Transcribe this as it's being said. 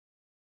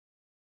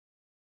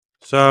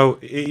So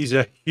it is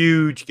a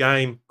huge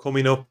game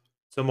coming up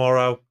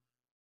tomorrow.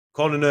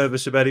 Kind of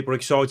nervous about it, but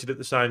excited at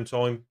the same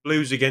time.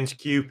 Blues against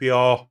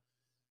QPR.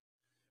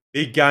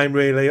 Big game,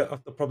 really. I'll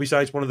probably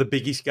say it's one of the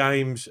biggest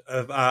games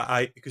of our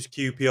eight because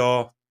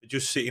QPR are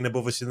just sitting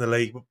above us in the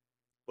league.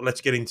 But let's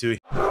get into it.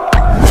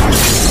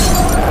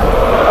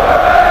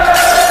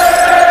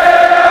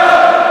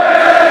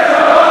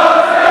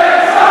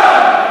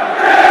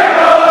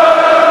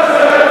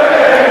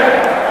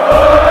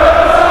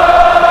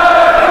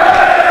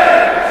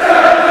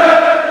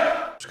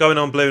 What's going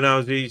on,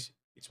 Bluenoses?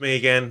 It's me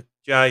again,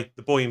 Jay,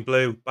 the boy in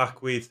blue,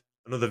 back with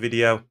another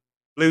video.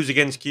 Blues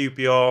against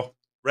QPR.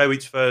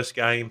 Rowetts' first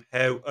game.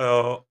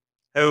 How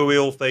are we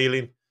all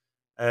feeling?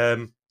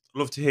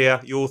 Love to hear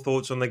your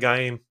thoughts on the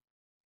game,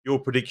 your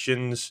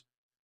predictions,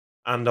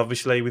 and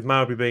obviously with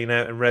Mowbray being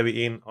out and Rowett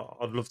in,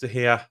 I'd love to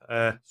hear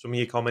some of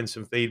your comments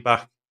and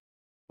feedback.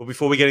 But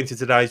before we get into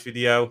today's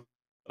video,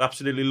 I'd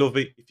absolutely love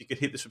it if you could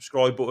hit the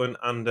subscribe button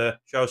and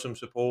show some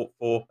support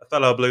for a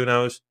fellow Blue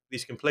Nose.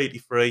 It's completely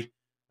free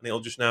and it'll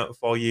just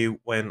notify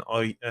you when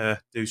I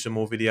do some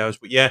more videos.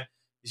 But yeah,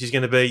 this is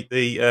going to be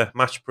the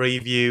match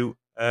preview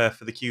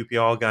for the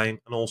QPR game,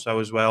 and also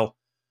as well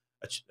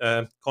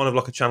kind of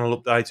like a channel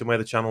update and where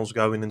the channel's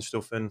going and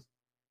stuff, and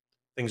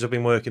things I've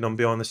been working on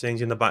behind the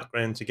scenes in the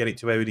background to get it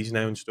to where it is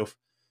now and stuff.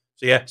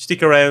 So yeah,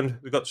 stick around.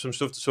 We've got some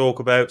stuff to talk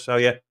about. So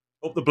yeah,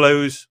 up the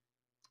Blues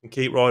and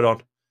keep right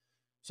on.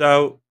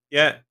 So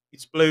yeah,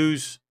 it's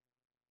Blues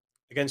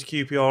against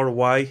QPR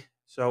away.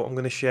 So I'm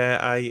going to share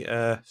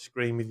a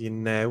screen with you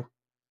now,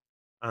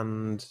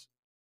 and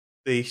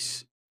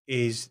this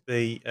is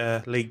the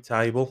league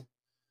table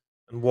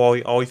and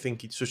why I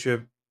think it's such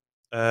a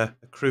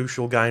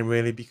crucial game,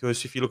 really,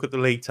 because if you look at the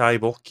league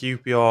table,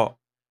 QPR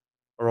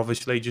are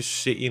obviously just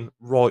sitting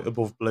right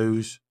above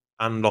Blues,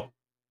 and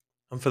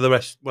for the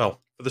rest,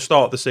 well, for the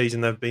start of the season,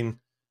 they've been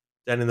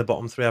down in the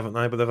bottom three, haven't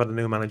they? But they've had a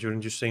new manager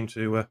and just seem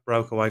to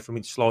broke away from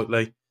it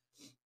slightly.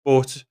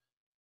 But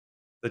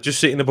they're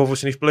just sitting above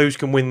us, and if Blues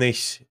can win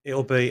this,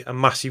 it'll be a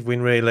massive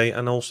win, really,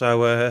 and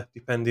also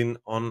depending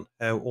on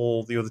how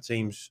all the other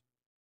teams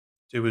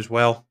do as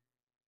well.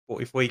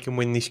 But if we can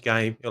win this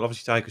game, it'll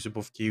obviously take us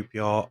above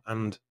QPR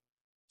and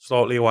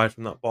slightly away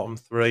from that bottom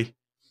three.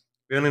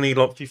 We only need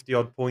like 50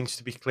 odd points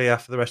to be clear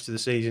for the rest of the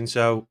season.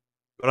 So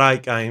we've got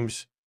 8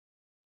 games.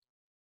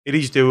 It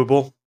is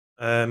doable.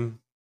 I am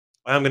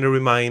going to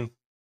remain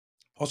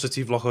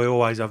positive like I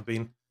always have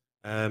been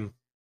for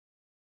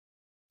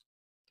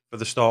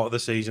the start of the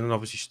season, and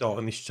obviously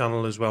starting this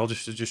channel as well,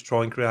 just to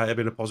try and create a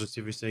bit of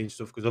positivity and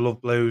stuff, because I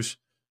love Blues.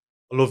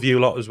 I love you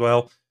lot as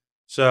well.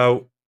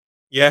 So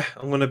yeah,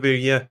 I'm going to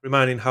be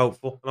remaining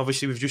hopeful. And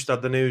obviously we've just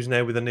had the news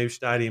now with a new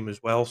stadium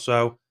as well.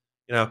 So,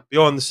 you know,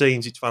 behind the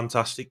scenes, it's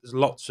fantastic. There's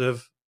lots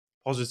of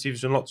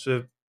positives and lots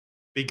of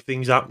big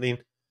things happening.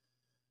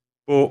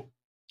 But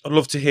I'd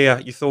love to hear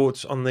your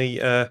thoughts on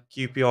the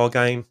QPR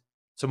game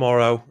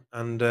tomorrow,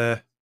 and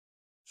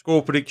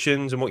score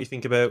predictions and what you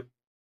think about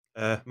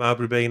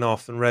Mowbray being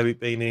off and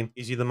Rowett being in.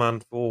 Is he the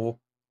man for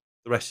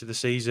the rest of the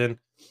season?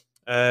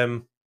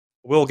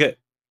 We'll get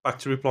back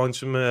to replying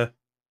some.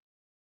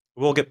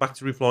 We'll get back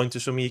to replying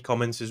to some of your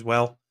comments as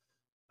well.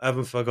 I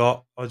haven't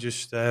forgot. It's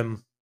just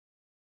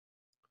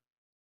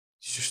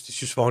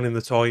finding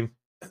the time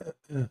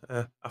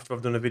after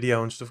I've done a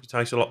video and stuff. It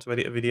takes a lot to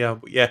edit a video,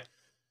 but yeah.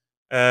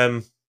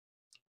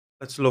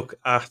 Let's look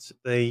at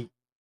the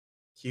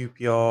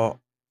QPR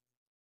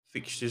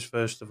fixtures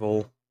first of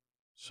all.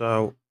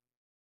 So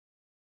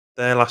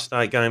their last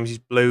 8 games is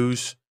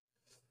Blues.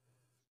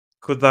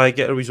 Could they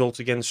get a result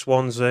against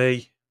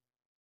Swansea?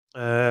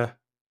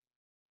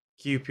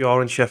 QPR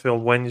and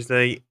Sheffield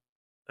Wednesday.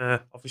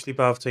 Obviously,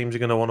 both teams are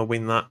going to want to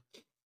win that.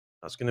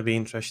 That's going to be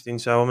interesting.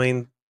 So, I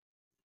mean,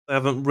 they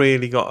haven't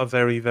really got a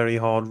very, very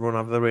hard run,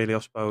 have they, really, I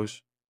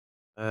suppose?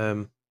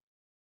 Probably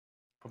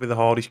the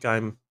hardest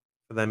game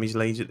for them is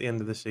Leeds at the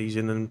end of the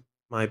season, and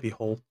maybe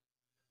Hull.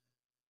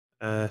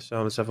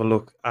 So let's have a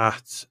look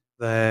at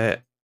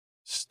their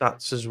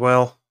stats as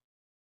well.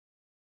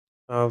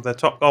 So their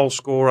top goal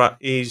scorer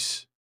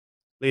is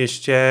Leas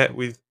Chair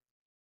with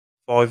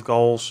 5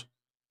 goals.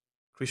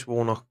 Chris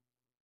Warnock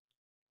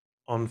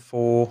on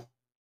 4.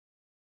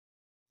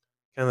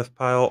 Kenneth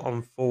Pale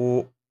on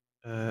 4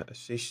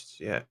 assists.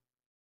 Yeah,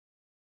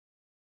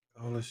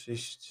 goal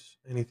assists.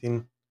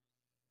 Anything?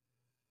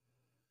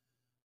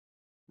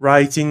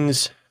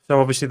 Ratings.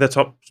 So obviously their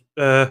top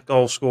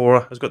goal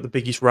scorer has got the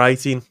biggest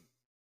rating.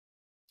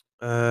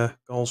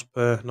 Goals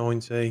per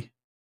 90.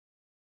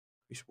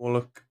 Chris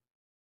Warnock.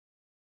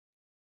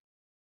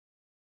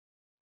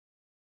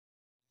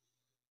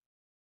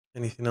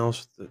 Anything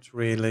else that's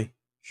really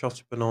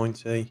shots per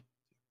 90?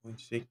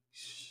 0.6.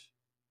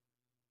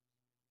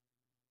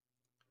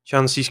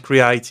 Chances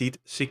created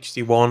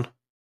 61.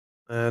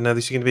 Now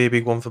this is going to be a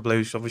big one for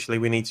Blues. Obviously,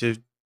 we need to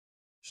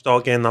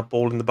start getting that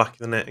ball in the back of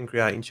the net and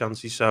creating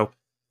chances. So,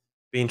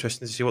 be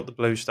interesting to see what the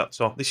Blues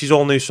stats are. This is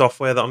all new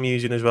software that I'm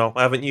using as well.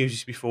 I haven't used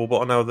this before,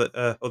 but I know that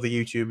other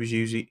YouTubers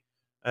use it.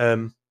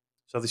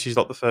 So this is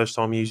like the first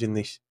time using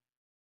this.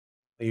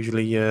 I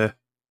usually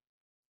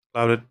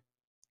load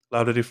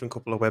load of different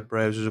couple of web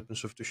browsers up and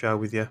stuff to share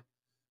with you.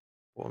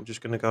 But I'm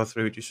just going to go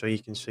through it just so you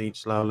can see it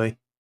slowly.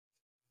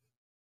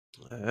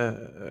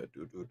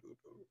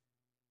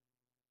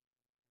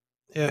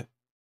 Yeah,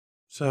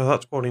 so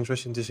that's quite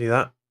interesting to see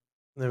that.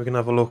 And then we're going to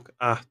have a look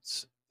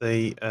at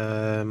the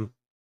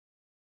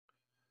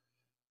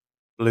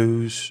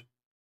Blues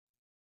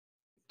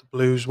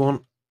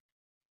one.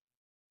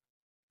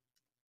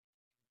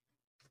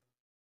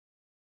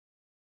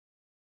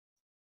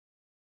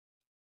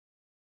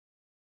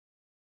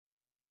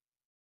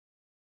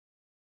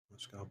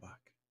 Let's go back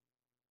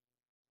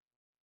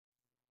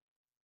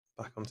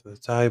onto the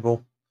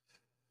table.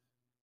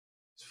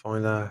 Let's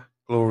find our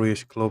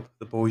glorious club,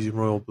 the boys in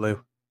royal blue.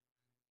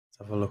 Let's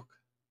have a look.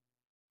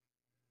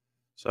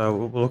 So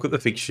we'll look at the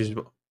fixtures.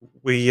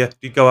 We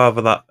did go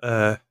over that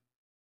on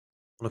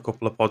a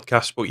couple of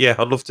podcasts, but yeah,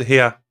 I'd love to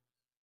hear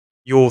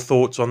your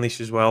thoughts on this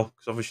as well,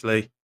 because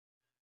obviously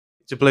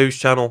it's a Blues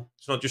channel.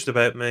 It's not just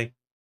about me;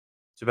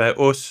 it's about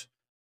us.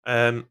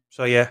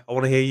 So yeah, I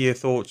want to hear your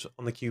thoughts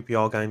on the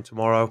QPR game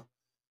tomorrow.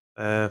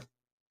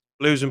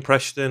 Blues and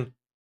Preston,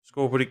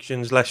 score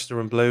predictions: Leicester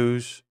and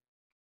Blues,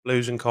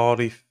 Blues and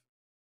Cardiff,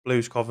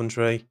 Blues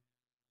Coventry,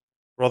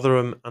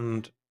 Rotherham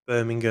and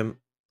Birmingham,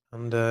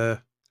 and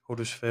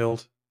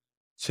Huddersfield.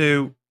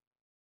 2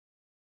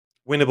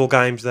 winnable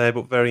games there,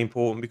 but very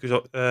important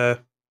because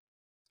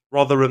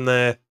Rotherham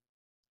they're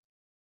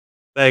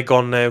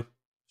gone now.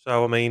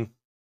 So I mean,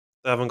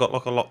 they haven't got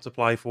like a lot to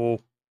play for.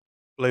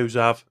 Blues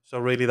have, so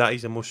really that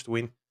is a must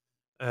win.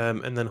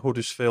 And then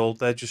Huddersfield,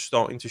 they're just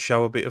starting to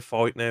show a bit of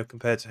fight now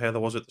compared to how there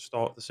was at the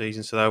start of the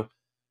season. So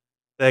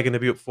they're going to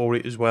be up for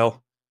it as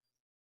well.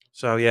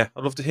 So yeah,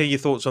 I'd love to hear your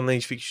thoughts on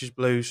these fixtures,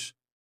 Blues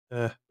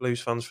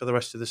fans, for the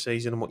rest of the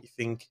season and what you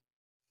think.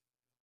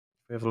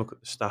 We have a look at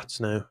the stats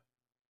now.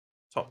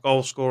 Top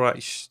goal scorer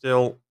is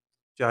still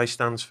Jay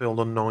Stansfield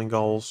on 9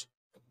 goals.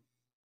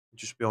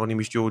 Just behind him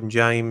is Jordan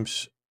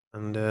James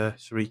and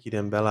Sariki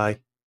Dembele.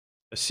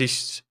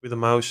 Assists with the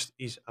most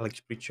is Alex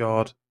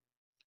Pritchard,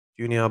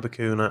 Junior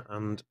Bakuna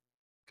and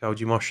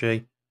Koji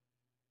Moshi.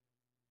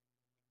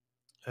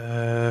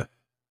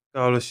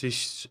 Goal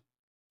assists,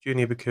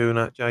 Junior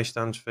Bakuna, Jay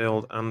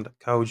Stansfield and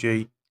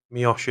Koji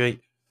Miyoshi.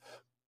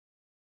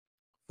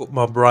 Foot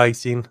mob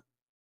rating,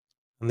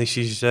 and this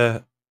is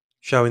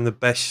showing the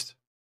best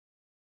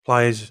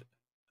players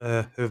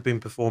who have been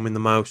performing the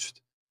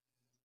most.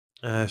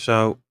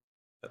 So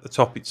at the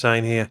top it's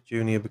saying here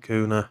Junior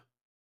Bakuna,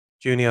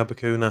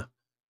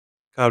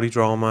 Cody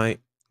Drame,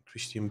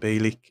 Christian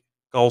Bielik.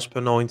 Goals per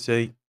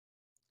 90,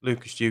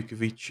 Lucas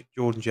Djukovic,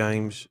 Jordan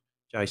James,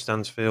 Jay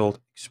Stansfield.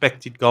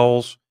 Expected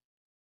goals,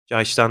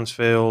 Jay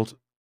Stansfield,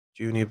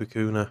 Junior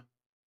Bakuna.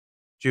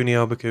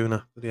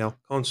 Bloody hell,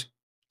 can't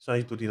say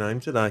his bloody name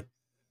today.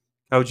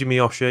 Koji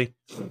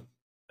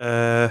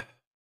Miyoshi.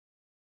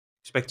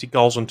 Expected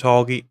goals on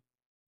target,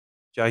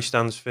 Jay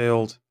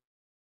Stansfield,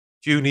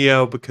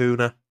 Junior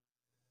Bakuna,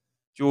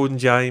 Jordan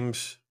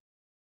James,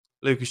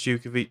 Lucas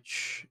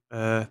Djukovic.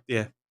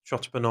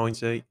 Shots per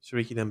 90,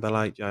 Sariki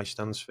Dembele, Jay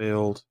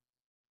Stansfield.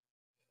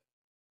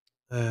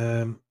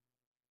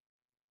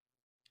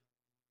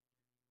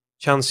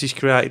 Chances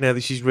created now.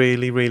 This is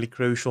really, really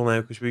crucial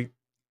now because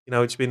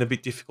it's been a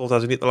bit difficult,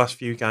 hasn't it, the last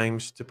few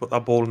games to put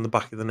that ball in the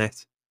back of the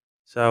net.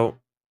 So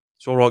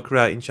it's all right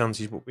creating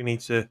chances, but we need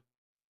to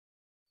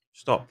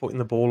stop putting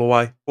the ball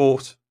away.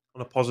 But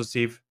on a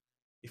positive,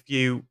 if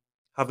you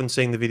haven't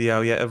seen the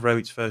video yet of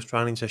Rowetts' first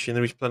training session,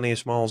 there is plenty of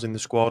smiles in the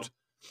squad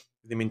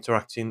with him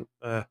interacting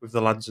with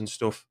the lads and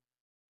stuff.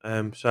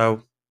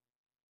 So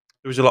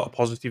there was a lot of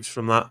positives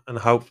from that, and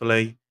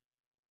hopefully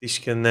this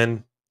can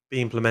then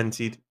be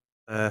implemented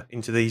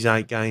into these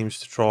 8 games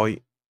to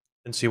try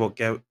and see what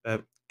Gary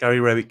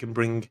Rowetts can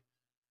bring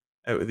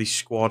out of this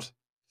squad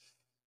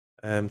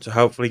to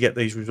hopefully get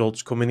these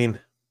results coming in.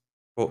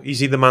 But is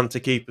he the man to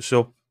keep us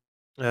up?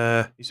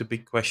 It's a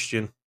big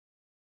question.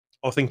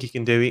 I think he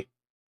can do it.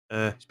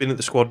 He's been at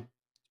the squad,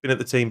 he's been at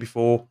the team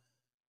before.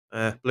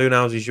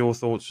 Bluenoses, your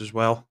thoughts as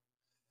well?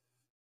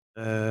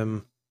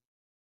 Clean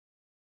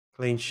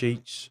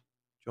sheets,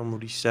 John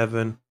Ruddy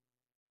 7.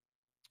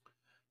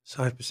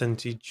 Save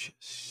percentage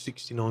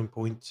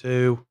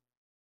 69.2.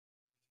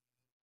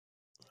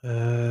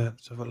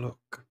 Let's have a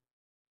look.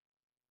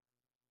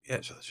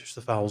 Yeah, so that's just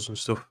the fouls and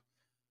stuff.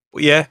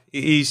 But yeah,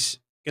 it is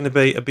going to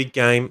be a big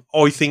game.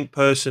 I think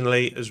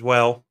personally as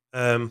well.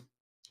 I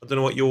don't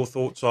know what your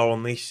thoughts are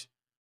on this.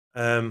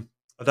 I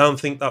don't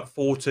think that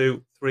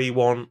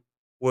 4-2-3-1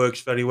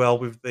 works very well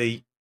with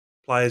the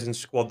players and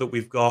squad that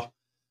we've got.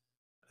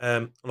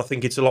 And I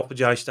think it's a lot for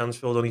Jay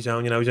Stansfield on his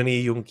own. He's only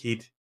a young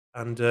kid,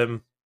 and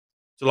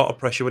it's a lot of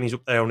pressure when he's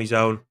up there on his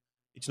own.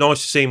 It's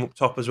nice to see him up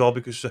top as well,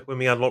 because when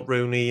we had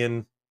Rooney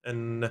and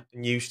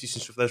Eustace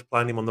and stuff, they was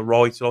playing him on the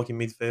right, like in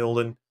midfield,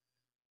 and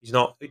he's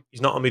not a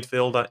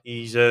midfielder.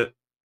 He's a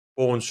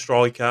born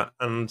striker,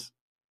 and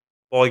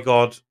by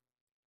God,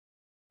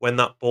 when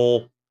that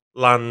ball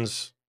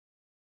lands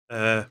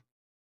in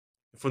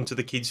front of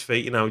the kid's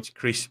feet, it's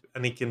crisp,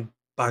 and he can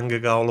bang a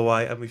goal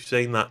away. And we've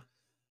seen that.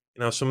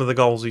 Some of the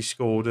goals he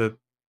scored are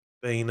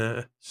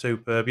been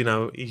superb. You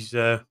know, he's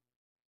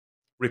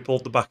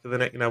rippled the back of the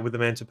net, you know, with the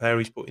amount of power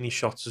he's put in his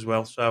shots as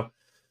well. So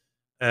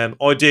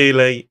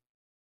ideally,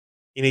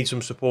 you need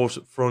some support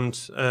up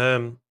front.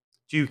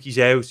 Duke is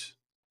out.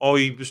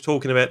 I was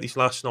talking about this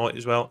last night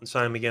as well, and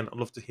same again. I'd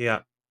love to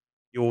hear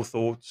your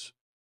thoughts.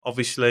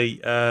 Obviously,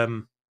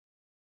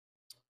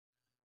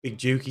 Big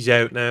Duke is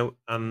out now,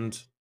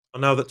 and I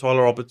know that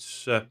Tyler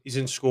Roberts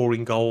isn't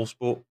scoring goals,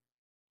 but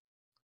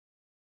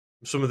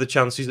some of the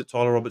chances that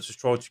Tyler Roberts has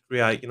tried to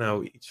create, you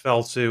know, it's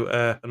fell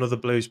to another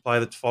Blues player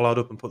that's followed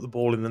up and put the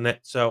ball in the net.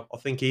 So I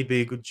think he'd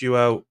be a good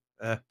duo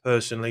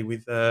personally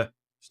with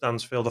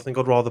Stansfield. I think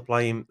I'd rather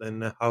play him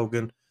than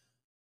Hogan,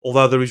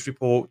 although there is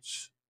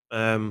reports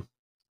that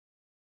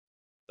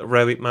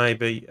Rowett may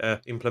be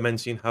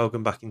implementing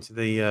Hogan back into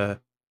the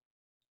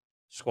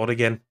squad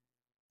again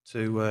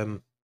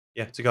to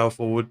to go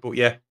forward. But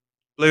yeah,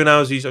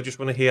 Bluenoses, I just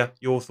want to hear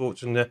your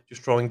thoughts and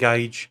just try and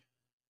gauge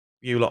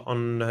you lot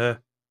on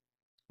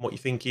what you're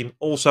thinking.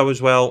 Also,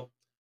 as well,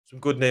 some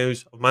good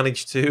news. I've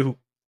managed to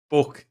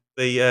book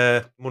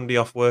the Monday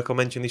off work. I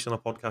mentioned this on a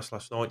podcast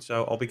last night,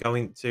 so I'll be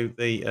going to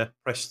the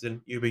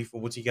Preston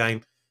UB40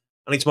 game,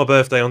 and it's my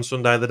birthday on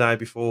Sunday, the day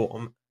before.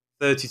 I'm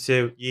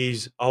 32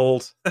 years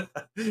old.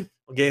 I'm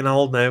getting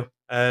old now.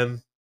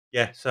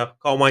 Yeah, so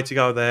can't wait to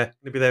go there.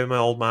 Going to be there with my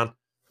old man,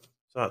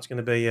 so that's going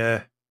to be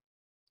a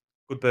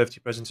good birthday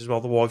present as well.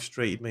 The wife's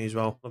treated me as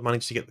well. I've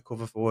managed to get the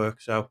cover for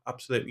work, so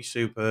absolutely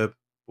superb.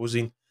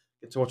 Buzzing.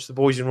 Get to watch the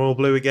boys in Royal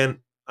Blue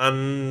again,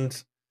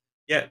 and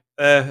yeah,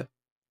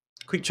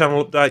 quick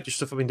channel update, just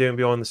stuff I've been doing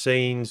behind the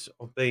scenes.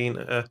 I've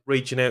been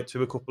reaching out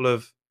to a couple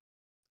of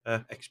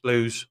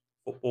ex-Blues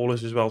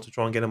footballers as well to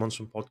try and get them on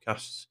some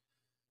podcasts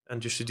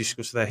and just to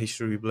discuss their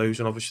history with Blues.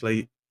 And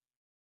obviously,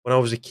 when I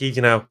was a kid,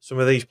 you know, some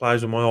of these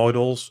players were my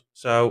idols.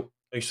 So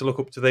I used to look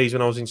up to these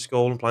when I was in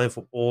school and playing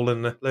football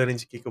and learning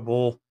to kick a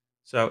ball.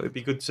 So it'd be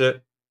good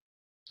to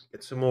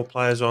get some more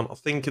players on. I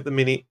think at the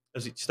minute,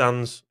 as it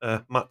stands,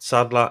 Matt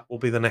Sadler will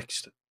be the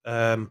next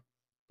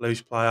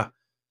Blues player.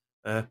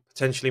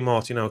 Potentially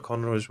Martin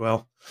O'Connor as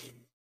well.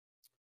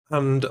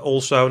 And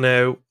also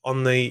now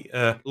on the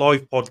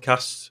live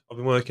podcasts, I've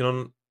been working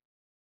on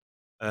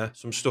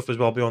some stuff as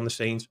well behind the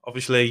scenes.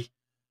 Obviously,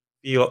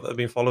 you lot that have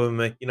been following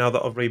me, you know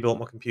that I've rebuilt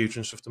my computer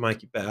and stuff to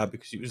make it better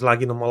because it was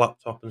lagging on my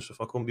laptop and stuff.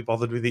 I couldn't be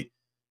bothered with it.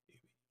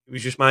 It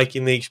was just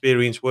making the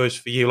experience worse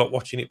for you, like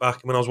watching it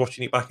back. And when I was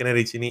watching it back and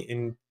editing it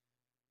and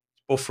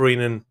buffering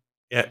and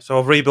yeah, so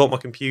I've rebuilt my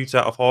computer.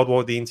 I've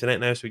hardwired the internet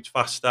now, so it's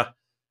faster.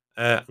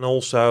 And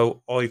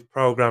also, I've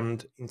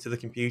programmed into the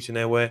computer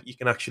now where you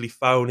can actually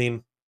phone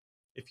in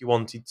if you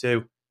wanted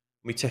to.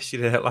 We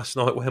tested it out last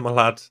night where my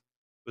lad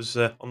was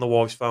on the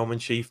wife's phone when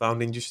she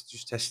phoned in,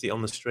 just test it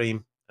on the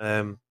stream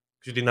because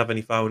we didn't have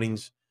any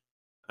phone-ins.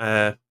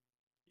 Yeah,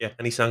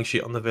 and he sang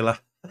shit on the Villa.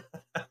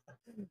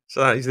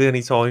 So that is the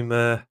only time,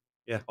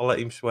 yeah, I'll let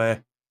him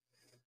swear.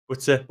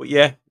 But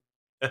yeah,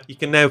 you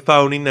can now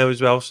phone in now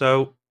as well.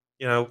 So,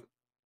 you know,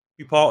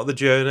 be part of the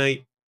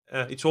journey.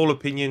 It's all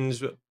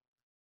opinions.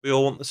 We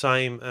all want the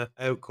same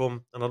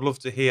outcome, and I'd love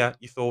to hear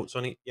your thoughts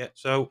on it. Yeah,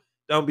 so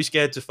don't be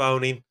scared to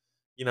phone in.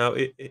 You know,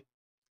 it'd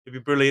be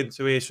brilliant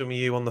to hear some of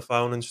you on the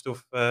phone and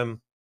stuff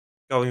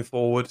going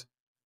forward,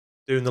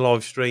 doing the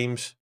live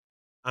streams,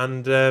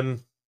 and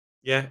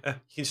yeah,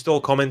 you can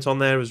still comment on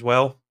there as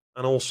well,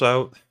 and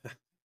also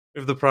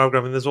with the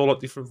programming, there's all like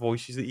different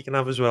voices that you can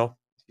have as well.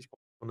 It's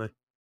quite funny.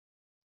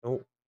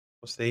 Oh,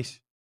 what's this?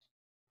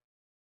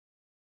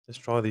 Let's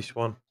try this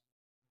one.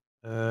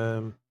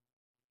 Hello,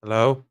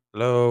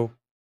 hello.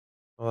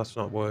 Oh, that's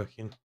not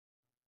working.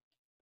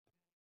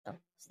 Oh,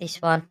 it's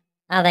this one.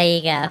 Oh, there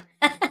you go.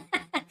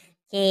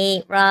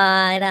 Keep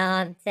right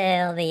on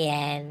till the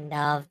end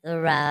of the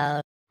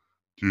road.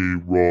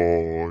 Keep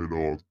right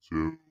on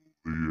till the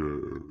end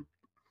of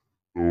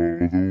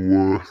the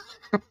world.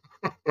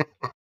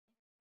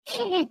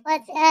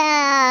 What's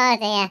oh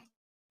dear.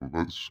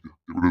 Let's get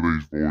rid of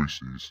these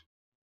voices.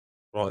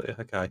 Right,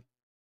 okay.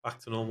 Back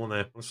to normal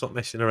now. I'll stop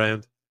messing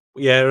around.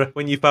 But yeah,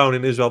 when you're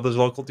phoning as well, there's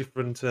like all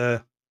different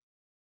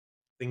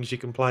things you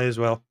can play as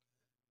well.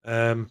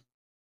 But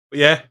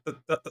yeah,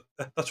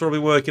 that's what I've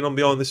been working on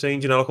behind the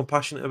scenes. You know, like I'm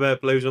passionate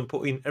about Blues. I'm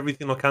putting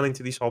everything I can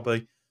into this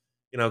hobby,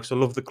 you know, because I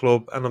love the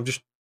club and I'm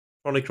just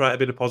trying to create a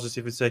bit of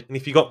positivity. And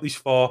if you got this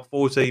far,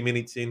 14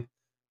 minutes in,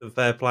 then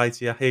fair play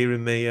to you,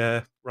 hearing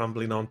me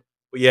rambling on.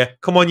 But yeah,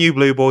 come on, you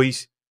Blue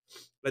boys.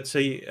 Let's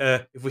see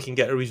if we can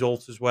get a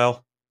result as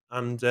well.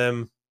 And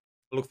I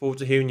look forward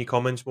to hearing your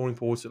comments, more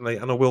importantly.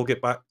 And I will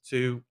get back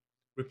to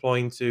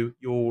replying to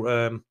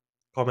your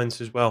comments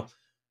as well.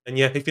 And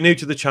yeah, if you're new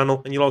to the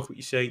channel and you like what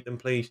you see, then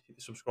please hit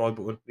the subscribe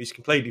button. It's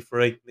completely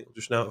free. It'll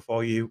just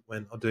notify you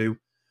when I do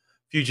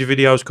future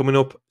videos coming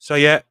up. So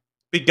yeah,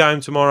 big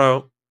game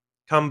tomorrow.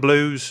 Can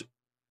Blues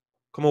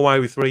come away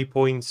with 3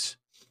 points?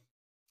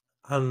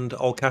 And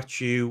I'll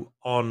catch you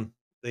on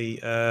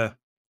the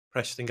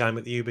Preston game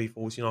at the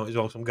UB40 as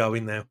well. So I'm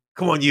going now.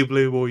 Come on, you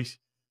Blue boys.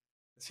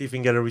 Let's see if we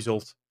can get a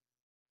result.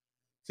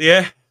 So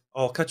yeah,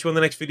 I'll catch you on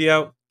the next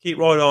video. Keep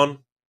right on.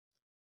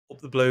 Up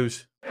the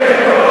Blues.